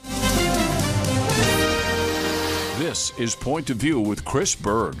This is Point of View with Chris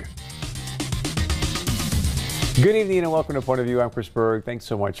Berg. Good evening and welcome to Point of View. I'm Chris Berg. Thanks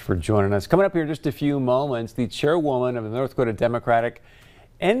so much for joining us. Coming up here in just a few moments, the chairwoman of the North Dakota Democratic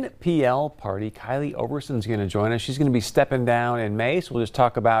NPL Party, Kylie Oberson, is going to join us. She's going to be stepping down in May, so we'll just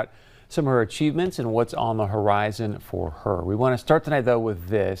talk about some of her achievements and what's on the horizon for her. We want to start tonight, though, with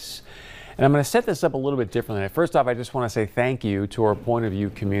this. And I'm going to set this up a little bit differently. First off, I just want to say thank you to our Point of View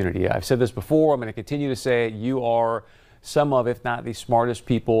community. I've said this before. I'm going to continue to say it. You are some of, if not the smartest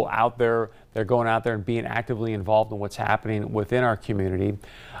people out there. They're going out there and being actively involved in what's happening within our community.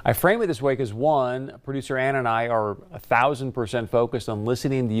 I frame it this way because, one, producer Ann and I are 1,000% focused on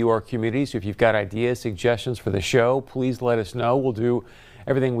listening to you, our community. So if you've got ideas, suggestions for the show, please let us know. We'll do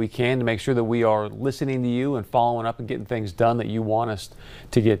everything we can to make sure that we are listening to you and following up and getting things done that you want us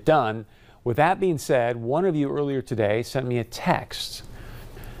to get done. With that being said, one of you earlier today sent me a text.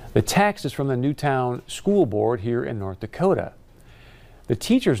 The text is from the Newtown School Board here in North Dakota. The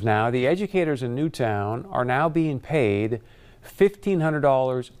teachers now, the educators in Newtown, are now being paid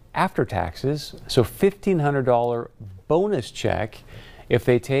 $1,500 after taxes, so $1,500 bonus check if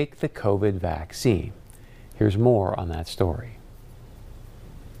they take the COVID vaccine. Here's more on that story.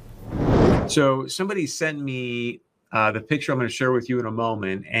 So somebody sent me the picture I'm going to share with you in a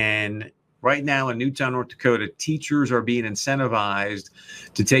moment, and right now in Newtown, North Dakota, teachers are being incentivized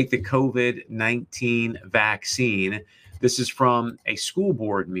to take the COVID-19 vaccine. This is from a school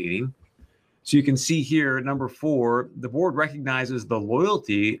board meeting. So you can see here, number 4, the board recognizes the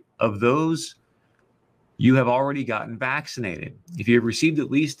loyalty of those you have already gotten vaccinated. If you have received at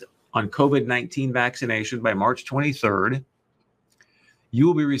least on COVID-19 vaccination by March 23rd, you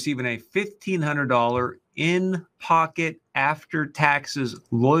will be receiving a $1,500 in-pocket after taxes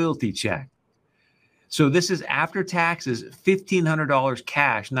loyalty check. So this is after taxes, $1,500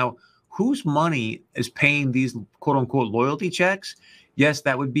 cash. Now, whose money is paying these quote-unquote loyalty checks? Yes,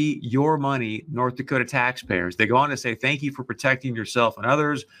 that would be your money, North Dakota taxpayers. They go on to say, thank you for protecting yourself and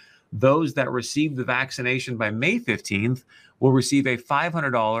others. Those that received the vaccination by May 15th will receive a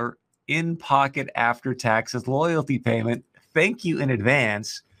 $500 in-pocket after taxes loyalty payment. Thank you in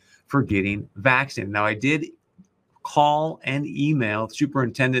advance for getting vaccinated. Now, I did call and email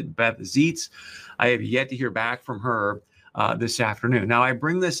Superintendent Beth Zietz. I have yet to hear back from her this afternoon. Now, I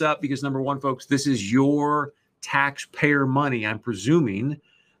bring this up because, number one, folks, this is your taxpayer money, I'm presuming,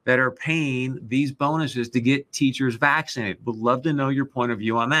 that are paying these bonuses to get teachers vaccinated. Would love to know your point of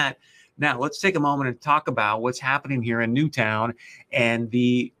view on that. Now, let's take a moment and talk about what's happening here in Newtown and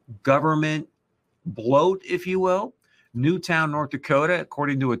the government bloat, if you will. Newtown, North Dakota,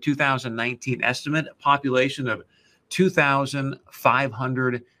 according to a 2019 estimate, a population of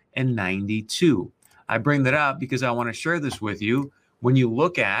 2,592. I bring that up because I want to share this with you. When you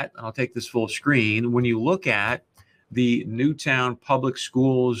look at, I'll take this full screen, when you look at the Newtown Public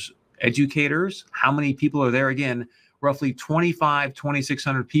Schools educators, how many people are there? Again, roughly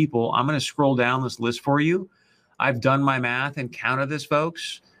 2,600 people. I'm going to scroll down this list for you. I've done my math and counted this,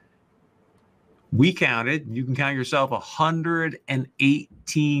 folks. We counted, you can count yourself,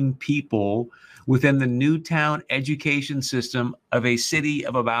 118 people within the Newtown education system of a city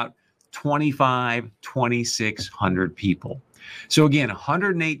of about 2,600 people. So again,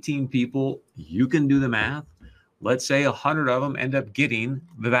 118 people, you can do the math. Let's say 100 of them end up getting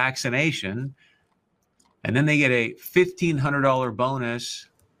the vaccination, and then they get a $1,500 bonus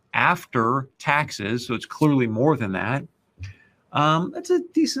after taxes. So it's clearly more than that. That's a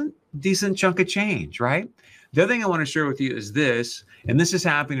decent chunk of change, right? The other thing I want to share with you is this, and this is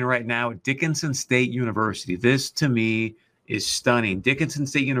happening right now at Dickinson State University. This, to me, is stunning. Dickinson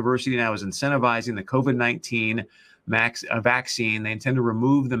State University now is incentivizing the COVID-19 vaccine. They intend to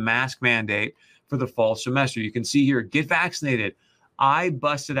remove the mask mandate for the fall semester. You can see here, get vaccinated. I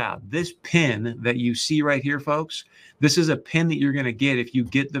busted out this pin that you see right here, folks. This is a pin that you're going to get if you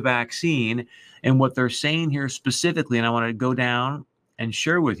get the vaccine. And what they're saying here specifically, and I want to go down and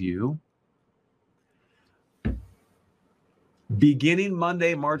share with you, beginning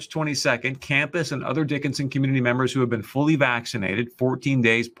Monday, March 22nd, campus and other Dickinson community members who have been fully vaccinated 14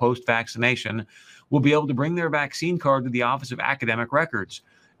 days post-vaccination will be able to bring their vaccine card to the Office of Academic Records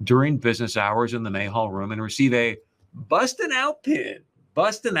during business hours in the Mayhall room and receive a bustin' out pin,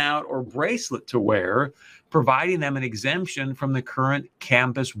 bustin' out or bracelet to wear, providing them an exemption from the current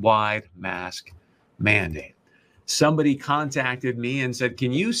campus-wide mask mandate. Somebody contacted me and said,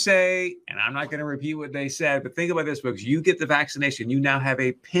 can you say, and I'm not going to repeat what they said, but think about this, folks. You get the vaccination. You now have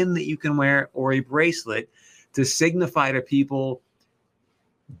a pin that you can wear or a bracelet to signify to people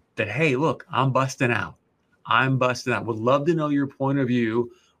that, hey, look, I'm busting out. I'm busting out. Would love to know your point of view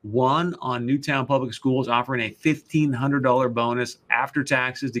One, on Newtown Public Schools offering a $1,500 bonus after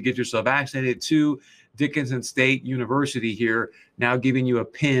taxes to get yourself vaccinated. Two, Dickinson State University here now giving you a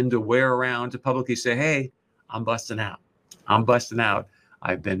pin to wear around to publicly say, hey, I'm busting out. I'm busting out.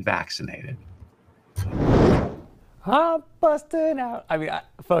 I've been vaccinated. I'm busting out. I mean,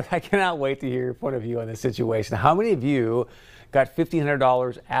 folks, I cannot wait to hear your point of view on this situation. How many of you got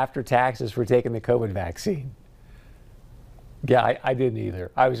 $1,500 after taxes for taking the COVID vaccine? Yeah, I didn't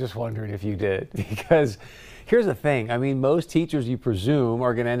either. I was just wondering if you did, because here's the thing. I mean, most teachers, you presume,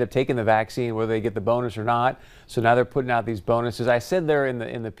 are going to end up taking the vaccine whether they get the bonus or not. So now they're putting out these bonuses. I said there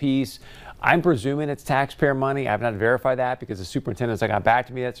in the piece, I'm presuming it's taxpayer money. I've not verified that because the superintendents got back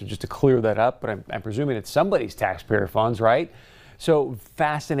to me that, so just to clear that up. But I'm presuming it's somebody's taxpayer funds, right? So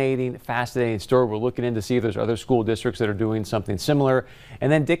fascinating story. We're looking in to see if there's other school districts that are doing something similar.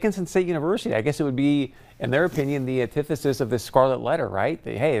 And then Dickinson State University, I guess it would be, in their opinion, the antithesis of this scarlet letter, right?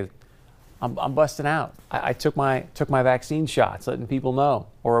 Hey, I'm busting out. I took my vaccine shots, letting people know,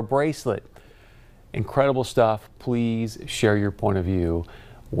 or a bracelet. Incredible stuff. Please share your point of view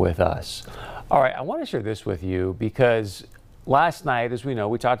with us. All right, I want to share this with you because last night, as we know,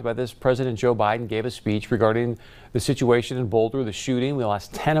 we talked about this. President Joe Biden gave a speech regarding the situation in Boulder, the shooting. We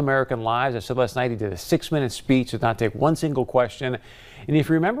lost 10 American lives. I said last night he did a 6-minute speech, did not take one single question. And if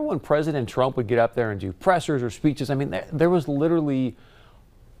you remember when President Trump would get up there and do pressers or speeches, I mean, there was literally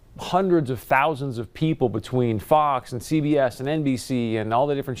hundreds of thousands of people between Fox and CBS and NBC and all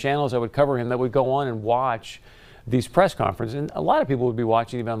the different channels that would cover him that would go on and watch these press conferences. And a lot of people would be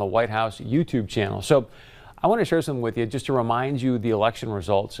watching even on the White House YouTube channel. So I want to share something with you just to remind you the election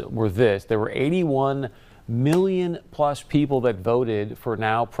results were this. There were 81 million plus people that voted for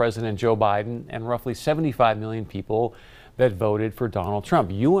now President Joe Biden and roughly 75 million people that voted for Donald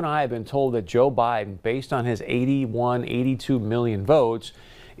Trump. You and I have been told that Joe Biden, based on his 81, 82 million votes,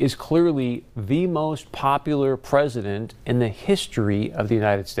 is clearly the most popular president in the history of the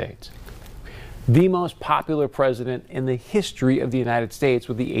United States. The most popular president in the history of the United States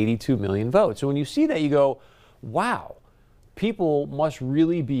with the 82 million votes. So when you see that, you go, wow, people must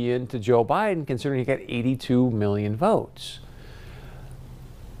really be into Joe Biden considering he got 82 million votes.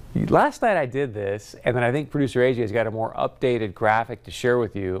 Last night I did this, and then I think producer AJ has got a more updated graphic to share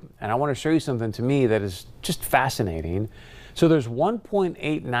with you, and I want to show you something to me that is just fascinating. So there's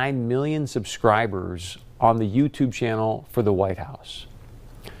 1.89 million subscribers on the YouTube channel for the White House.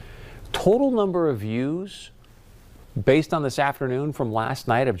 Total number of views based on this afternoon from last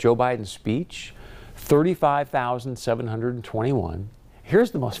night of Joe Biden's speech, 35,721.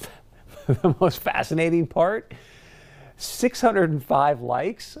 Here's the most fascinating part. 605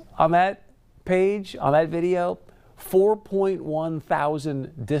 likes on that page, on that video, 4.1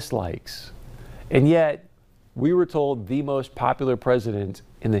 thousand dislikes. And yet, we were told the most popular president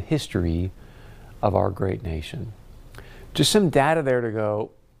in the history of our great nation. Just some data there to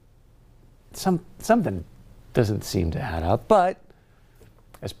go, something doesn't seem to add up. But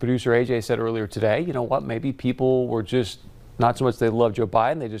as producer AJ said earlier today, you know what? Maybe people were just not so much they love Joe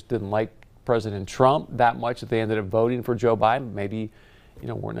Biden, they just didn't like President Trump that much that they ended up voting for Joe Biden. Maybe,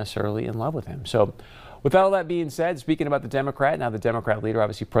 weren't necessarily in love with him. So with all that being said, speaking about the Democrat, now the Democrat leader,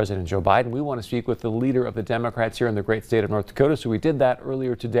 obviously President Joe Biden, we want to speak with the leader of the Democrats here in the great state of North Dakota. So we did that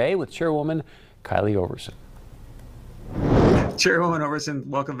earlier today with Chairwoman Kylie Overson. Chairwoman Overson,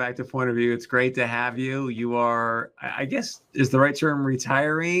 welcome back to Point of View. It's great to have you. You are, I guess, is the right term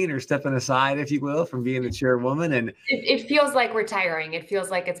retiring or stepping aside, if you will, from being the chairwoman? And it feels like retiring. It feels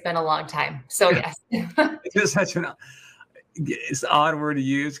like it's been a long time. So yes. It's such it's an odd word to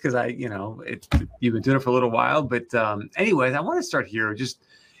use because you've been doing it for a little while. But anyways, I want to start here. Just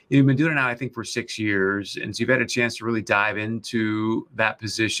you've been doing it now, I think, for 6 years, and so you've had a chance to really dive into that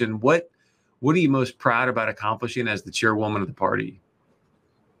position. What are you most proud about accomplishing as the chairwoman of the party?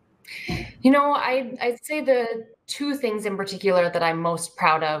 I'd say the two things in particular that I'm most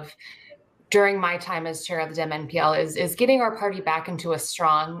proud of during my time as chair of the Dem NPL is getting our party back into a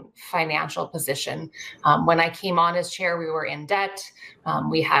strong financial position. When I came on as chair, we were in debt.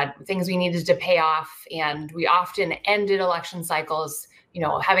 We had things we needed to pay off, and we often ended election cycles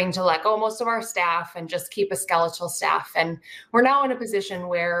having to let go most of our staff and just keep a skeletal staff. And we're now in a position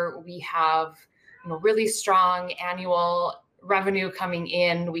where we have, really strong annual revenue coming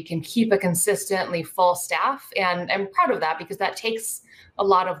in. We can keep a consistently full staff. And I'm proud of that because that takes a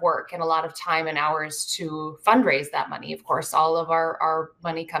lot of work and a lot of time and hours to fundraise that money. Of course, all of our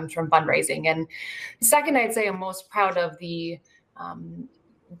money comes from fundraising. And second, I'd say I'm most proud of the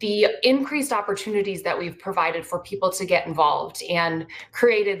the increased opportunities that we've provided for people to get involved and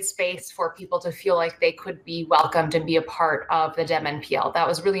created space for people to feel like they could be welcomed and be a part of the Dem NPL. That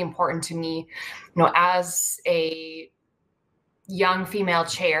was really important to me. As a young female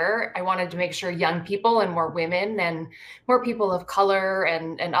chair, I wanted to make sure young people and more women and more people of color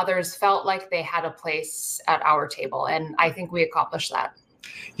and others felt like they had a place at our table. And I think we accomplished that.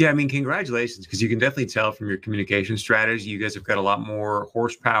 Yeah, I mean, congratulations, because you can definitely tell from your communication strategy, you guys have got a lot more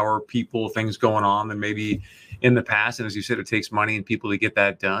horsepower, people, things going on than maybe in the past. And as you said, it takes money and people to get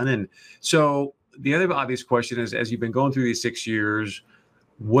that done. And so the other obvious question is, as you've been going through these 6 years,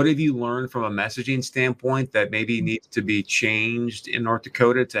 what have you learned from a messaging standpoint that maybe needs to be changed in North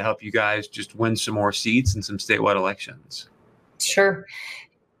Dakota to help you guys just win some more seats in some statewide elections? Sure.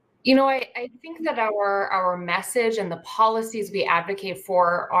 I think that our message and the policies we advocate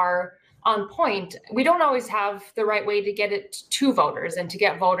for are on point. We don't always have the right way to get it to voters and to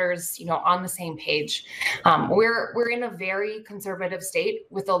get voters, on the same page. We're in a very conservative state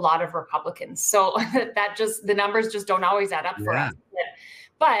with a lot of Republicans. So the numbers just don't always add up for us.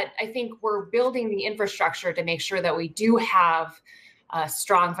 But I think we're building the infrastructure to make sure that we do have a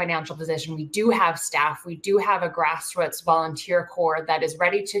strong financial position. We do have staff. We do have a grassroots volunteer corps that is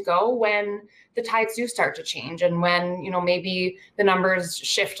ready to go when the tides do start to change and when, maybe the numbers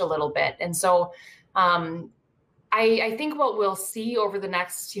shift a little bit. And so I think what we'll see over the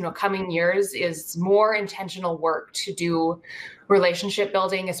next, coming years is more intentional work to do relationship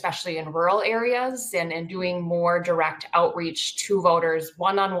building, especially in rural areas, and doing more direct outreach to voters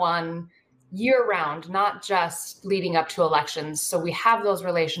one-on-one, year round, not just leading up to elections. So we have those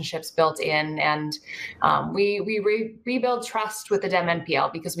relationships built in, and we rebuild trust with the Dem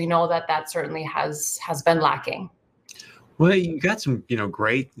NPL, because we know that certainly has been lacking. Well, you got some,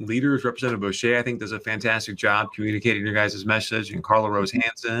 great leaders. Representative Boucher, I think, does a fantastic job communicating your guys' message, and Carla Rose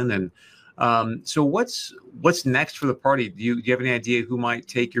Hansen. And so what's next for the party? Do you have any idea who might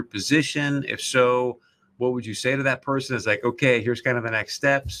take your position? If so, what would you say to that person? It's like, okay, here's kind of the next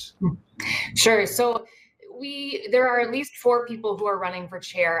steps. Sure. So there are at least 4 people who are running for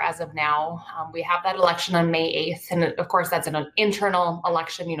chair as of now. We have that election on May 8th. And of course, that's an internal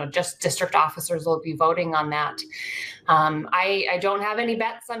election, just district officers will be voting on that. I don't have any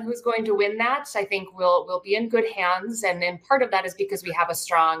bets on who's going to win that. I think we'll be in good hands. And part of that is because we have a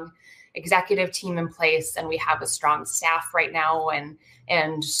strong executive team in place and we have a strong staff right now.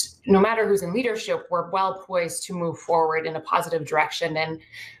 And no matter who's in leadership, we're well poised to move forward in a positive direction. And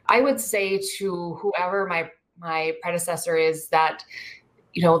I would say to whoever my predecessor is that,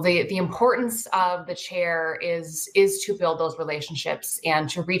 the importance of the chair is to build those relationships and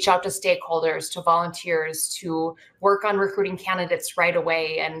to reach out to stakeholders, to volunteers, to work on recruiting candidates right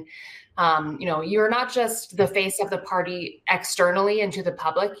away. And you're not just the face of the party externally and to the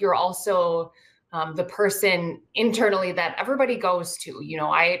public, you're also the person internally that everybody goes to.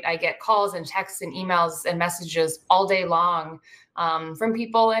 I get calls and texts and emails and messages all day long from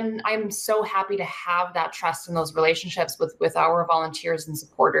people. And I'm so happy to have that trust in those relationships with our volunteers and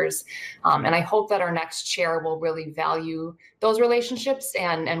supporters. And I hope that our next chair will really value those relationships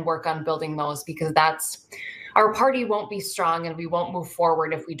and work on building those, because our party won't be strong and we won't move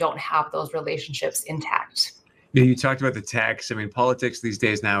forward if we don't have those relationships intact. You talked about the text. I mean, politics these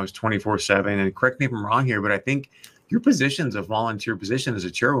days now is 24/7. And correct me if I'm wrong here, but I think your position's a volunteer position as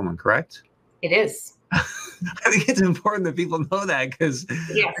a chairwoman, correct? It is. I think it's important that people know that, because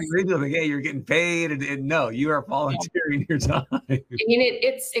people think, hey, you're getting paid, and no, you are volunteering your time. I mean,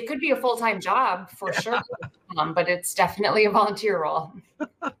 it could be a full-time job for sure, but it's definitely a volunteer role.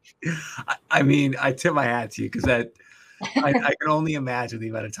 I mean, I tip my hat to you, because I can only imagine the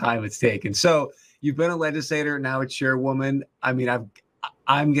amount of time it's taken. So you've been a legislator, now a chairwoman. I mean,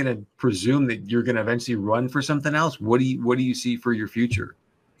 I'm going to presume that you're going to eventually run for something else. What do you see for your future?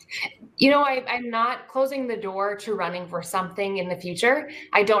 I'm not closing the door to running for something in the future.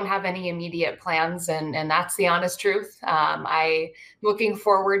 I don't have any immediate plans, and that's the honest truth. I'm looking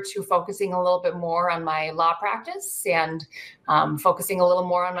forward to focusing a little bit more on my law practice and focusing a little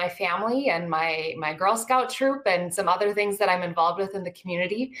more on my family and my Girl Scout troop and some other things that I'm involved with in the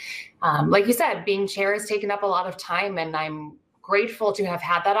community. Like you said, being chair has taken up a lot of time, and I'm grateful to have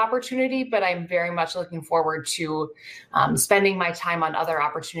had that opportunity, but I'm very much looking forward to spending my time on other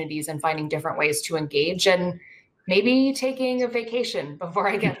opportunities and finding different ways to engage, and maybe taking a vacation before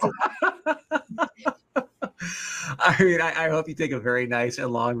I get to that. I mean, I hope you take a very nice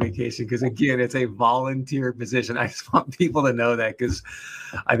and long vacation because, again, it's a volunteer position. I just want people to know that because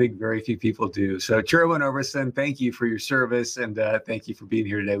I think very few people do. So, Chairwoman Oberson, thank you for your service and thank you for being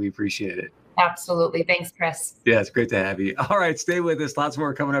here today. We appreciate it. Absolutely. Thanks, Chris. Yeah, it's great to have you. All right, stay with us. Lots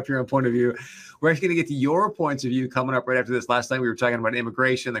more coming up here on Point of View. We're actually going to get to your points of view coming up right after this. Last night we were talking about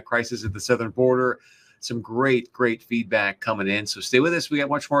immigration, the crisis at the southern border. Some great feedback coming in. So stay with us. We got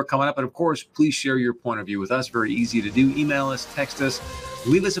much more coming up. And of course, please share your point of view with us. Very easy to do. Email us, text us,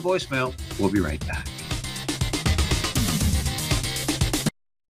 leave us a voicemail. We'll be right back.